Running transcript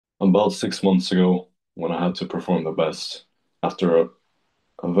About 6 months ago, when I had to perform the best after a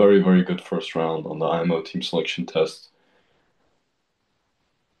very, very good first round on the IMO team selection test,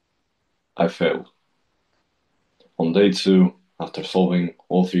 I failed. On day two, after solving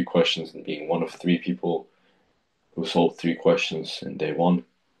all three questions and being one of three people who solved three questions in day one,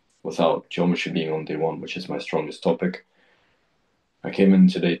 without geometry being on day one, which is my strongest topic, I came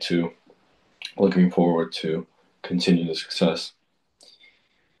into day two looking forward to continue the success,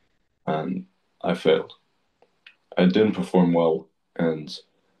 and I failed. I didn't perform well, and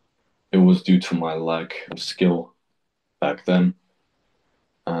it was due to my lack of skill back then,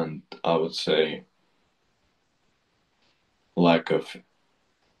 and I would say lack of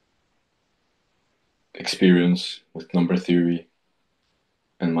experience with number theory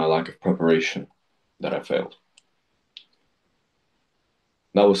and my lack of preparation that I failed.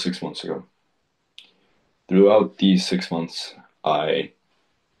 That was 6 months ago. Throughout these 6 months, I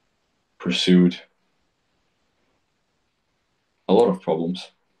pursued a lot of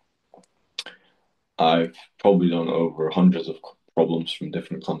problems. I've probably done over hundreds of problems from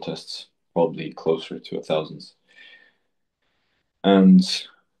different contests, probably closer to 1,000. And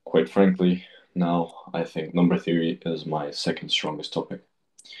quite frankly, now I think number theory is my second strongest topic.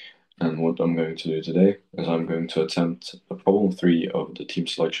 And what I'm going to do today is I'm going to attempt a problem three of the team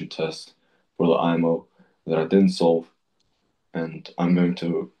selection test for the IMO that I didn't solve, and I'm going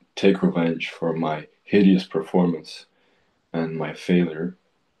to take revenge for my hideous performance and my failure,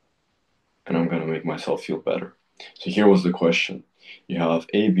 and I'm going to make myself feel better. So here was the question. You have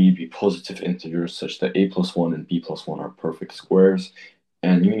a, b, be positive integers such that a plus 1 and b plus 1 are perfect squares,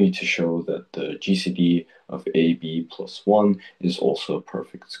 and you need to show that the GCD of ab plus 1 is also a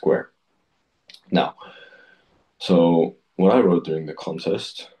perfect square. Now, so what I wrote during the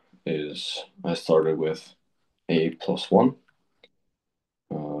contest is I started with a plus 1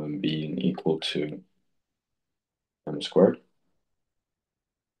 being equal to m squared,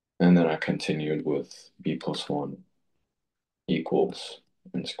 and then I continued with b plus 1 equals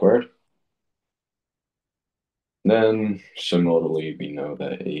n squared. Then, similarly, we know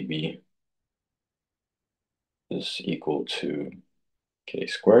that AB is equal to k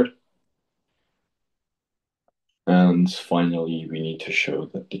squared. And finally, we need to show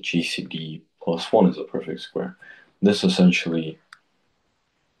that the GCD plus 1 is a perfect square. This essentially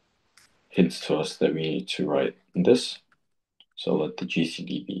hints to us that we need to write this. So let the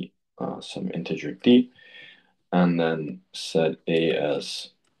GCD be some integer d, and then set a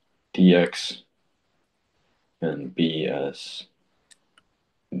as dx and b as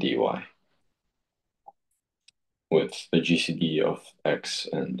dy, with the GCD of x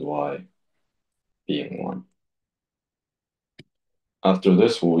and y being 1. After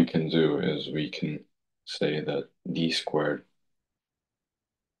this, what we can do is we can say that d squared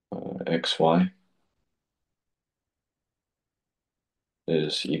xy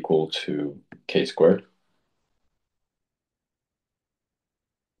is equal to k squared.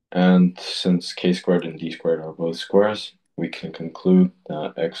 And since k squared and d squared are both squares, we can conclude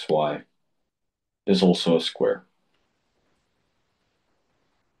that xy is also a square.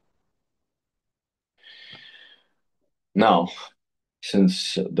 Now,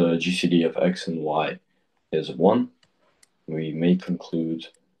 since the GCD of x and y is 1, we may conclude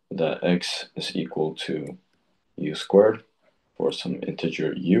that x is equal to u squared for some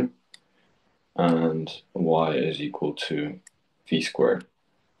integer u, and y is equal to v squared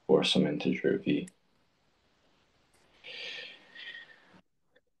for some integer v.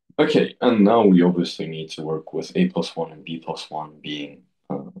 Okay, and now we obviously need to work with a plus 1 and b plus 1 being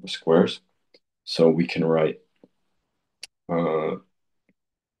squares. So we can write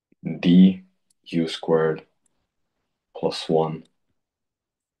d u squared plus 1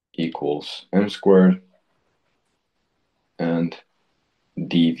 equals m squared, and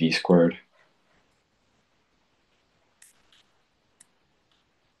dv squared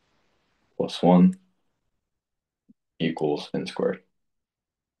plus 1 equals n squared.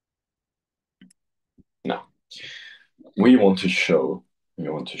 Now, we want to show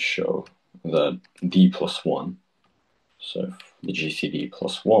that d plus 1, so the GCD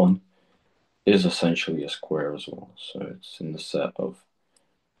plus 1, is essentially a square as well. So it's in the set of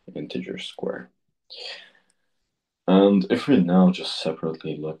integer square. And if we now just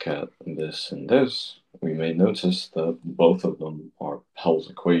separately look at this and this, we may notice that both of them are Pell's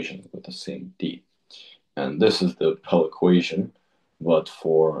equation with the same d. And this is the Pell equation, but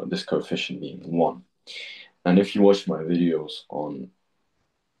for this coefficient being 1. And if you watch my videos on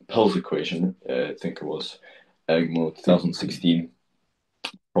Pell's equation, I think it was IMO 2016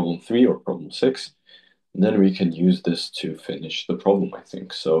 problem 3 or problem 6, Then we can use this to finish the problem, I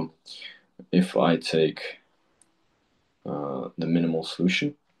think. So if I take the minimal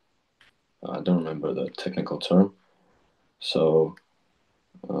solution, I don't remember the technical term. So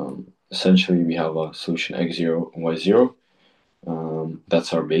essentially we have a solution x0, y0.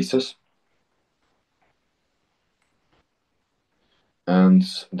 That's our basis. And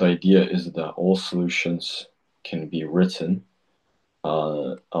the idea is that all solutions can be written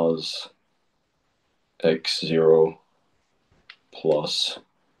as x0 plus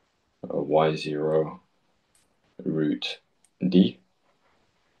y0 root d,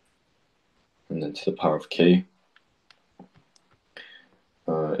 and then to the power of k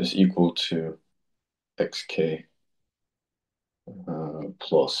is equal to xk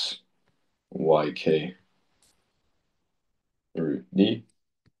plus yk root d,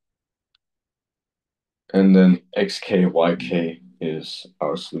 and then xk yk is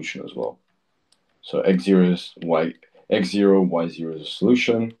our solution as well. So x0 is x0 y0 is a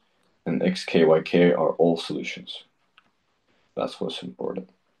solution, and xk yk are all solutions. That's what's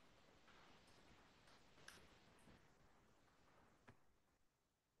important.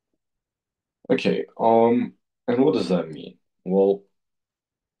 Okay, and what does that mean? Well,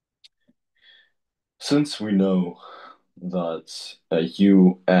 since we know that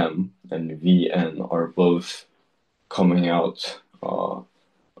UM and VN are both coming out of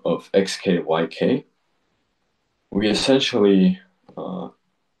XK, YK, we essentially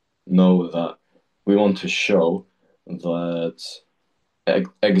know that we want to show that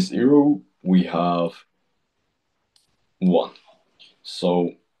X0 we have 1.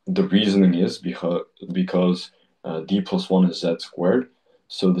 So the reasoning is because D plus 1 is Z squared.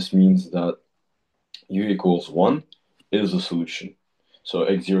 So this means that U equals 1 is a solution. So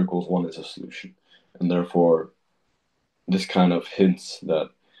x0 equals 1 is a solution. And therefore, this kind of hints that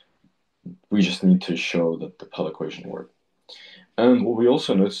we just need to show that the Pell equation works. And what we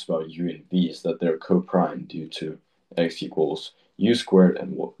also notice about u and v is that they're co-prime due to x equals u squared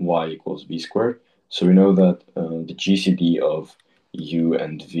and y equals v squared. So we know that the GCD of u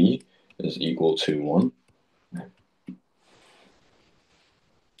and v is equal to 1.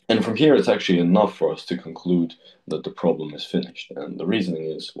 And from here, it's actually enough for us to conclude that the problem is finished. And the reasoning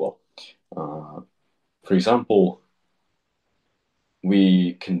is, well, for example,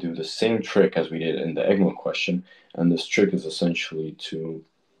 we can do the same trick as we did in the IMO question, and this trick is essentially to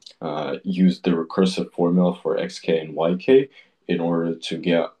use the recursive formula for xk and yk in order to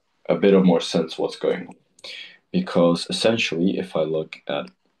get a bit of more sense what's going on. Because essentially, if I look at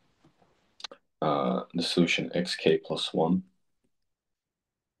the solution xk plus 1,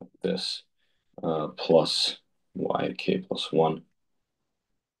 this, plus yk plus 1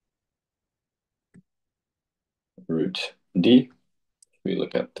 root d, we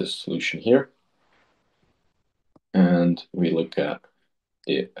look at this solution here, and we look at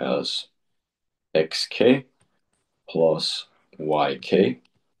it as xk plus yk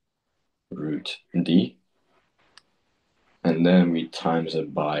root d, and then we times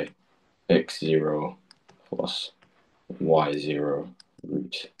it by x0 plus y0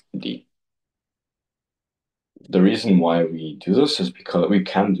 root d. The reason why we do this is because we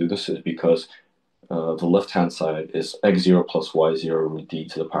can do this is because the left-hand side is x0 plus y0 root d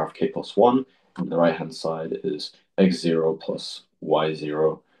to the power of k plus 1, and the right-hand side is x0 plus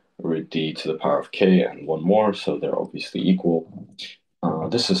y0 root d to the power of k and one more, so they're obviously equal.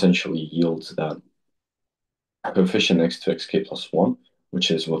 This essentially yields that coefficient x to xk plus 1,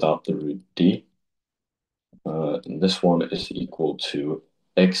 which is without the root d. And this one is equal to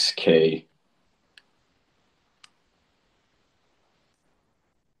xk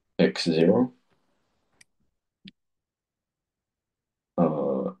x0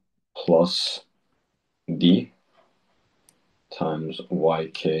 plus d times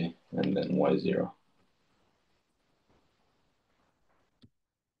yk and then y0.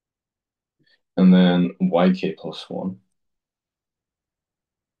 And then yk plus 1.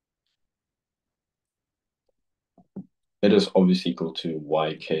 It is obviously equal to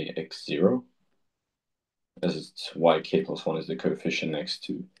yk x0, as it's yk plus 1 is the coefficient next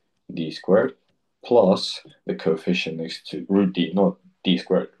to d squared, plus the coefficient next to root d, not d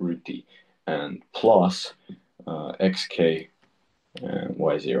squared, root d, and plus xk and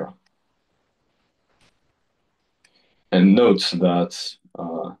y0. And note that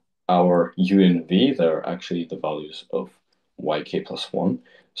our u and v, they're actually the values of yk plus 1.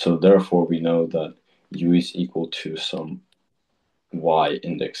 So therefore, we know that u is equal to some y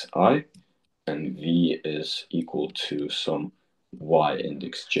index I, and v is equal to some y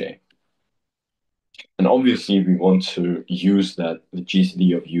index j. And obviously, we want to use that the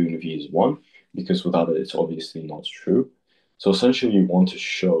GCD of u and v is 1, because without it, it's obviously not true. So essentially, you want to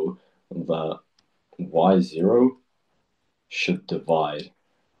show that y0 should divide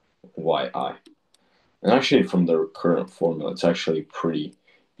yi. And actually, from the current formula, it's actually pretty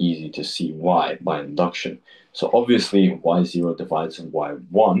easy to see why by induction. So obviously, y0 divides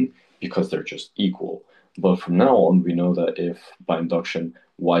y1 because they're just equal. But from now on, we know that if by induction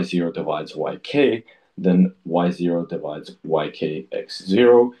y0 divides yk, then y0 divides yk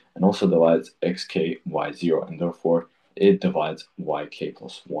x0 and also divides xk y0, and therefore it divides yk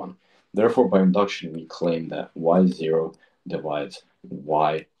plus 1. Therefore, by induction, we claim that y0 divides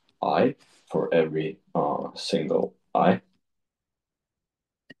yi for every single I.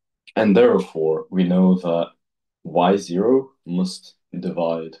 And therefore, we know that y0 must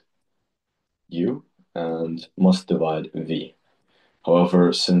divide u and must divide v.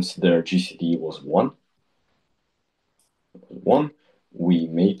 However, since their GCD was 1, we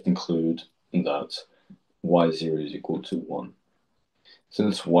may conclude that y0 is equal to 1.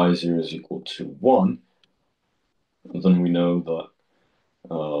 Since y0 is equal to 1, then we know that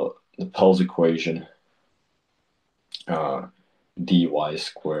the Pell's equation uh, dy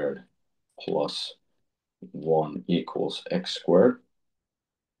squared plus 1 equals x squared.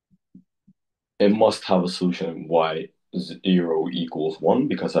 It must have a solution y0 equals 1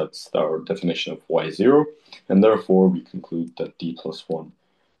 because that's our definition of y0, and therefore we conclude that d plus 1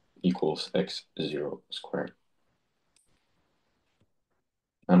 equals x0 squared.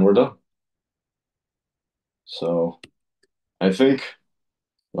 And we're done. So I think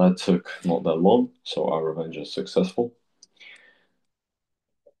that took not that long, so our revenge is successful.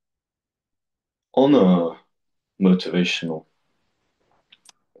 On a motivational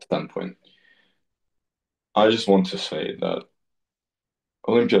standpoint, I just want to say that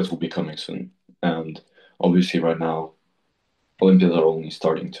Olympiads will be coming soon, and obviously right now Olympiads are only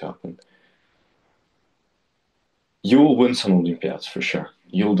starting to happen. You'll win some Olympiads for sure.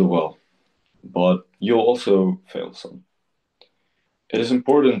 You'll do well, but you'll also fail some. It is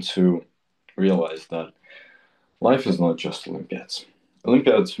important to realize that life is not just Olympiads.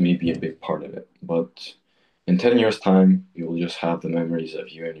 Olympiads may be a big part of it, but in 10 years' time, you'll just have the memories of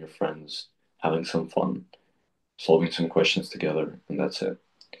you and your friends having some fun, solving some questions together, and that's it.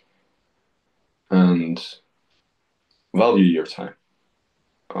 And value your time.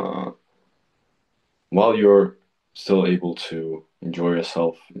 Uh, while you're still able to enjoy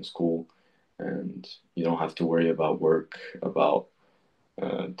yourself in school and you don't have to worry about work, about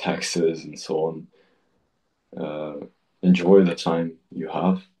taxes, and so on. Enjoy the time you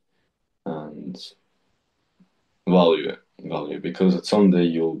have and value it because someday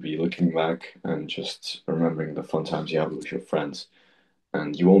you'll be looking back and just remembering the fun times you have with your friends,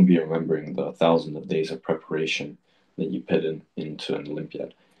 and you won't be remembering the thousands of days of preparation that you put into an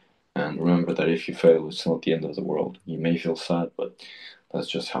Olympiad. And remember that if you fail, it's not the end of the world. You may feel sad, but that's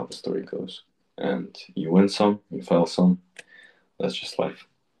just how the story goes. And you win some, you fail some. That's just life.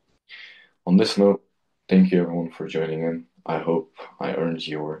 On this note, thank you everyone for joining in. I hope I earned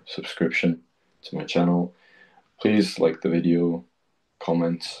your subscription to my channel. Please like the video,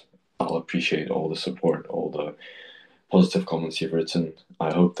 comment. I'll appreciate all the support, all the positive comments you've written.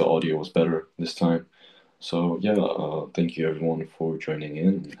 I hope the audio was better this time. So yeah, thank you everyone for joining in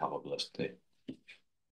and have a blessed day.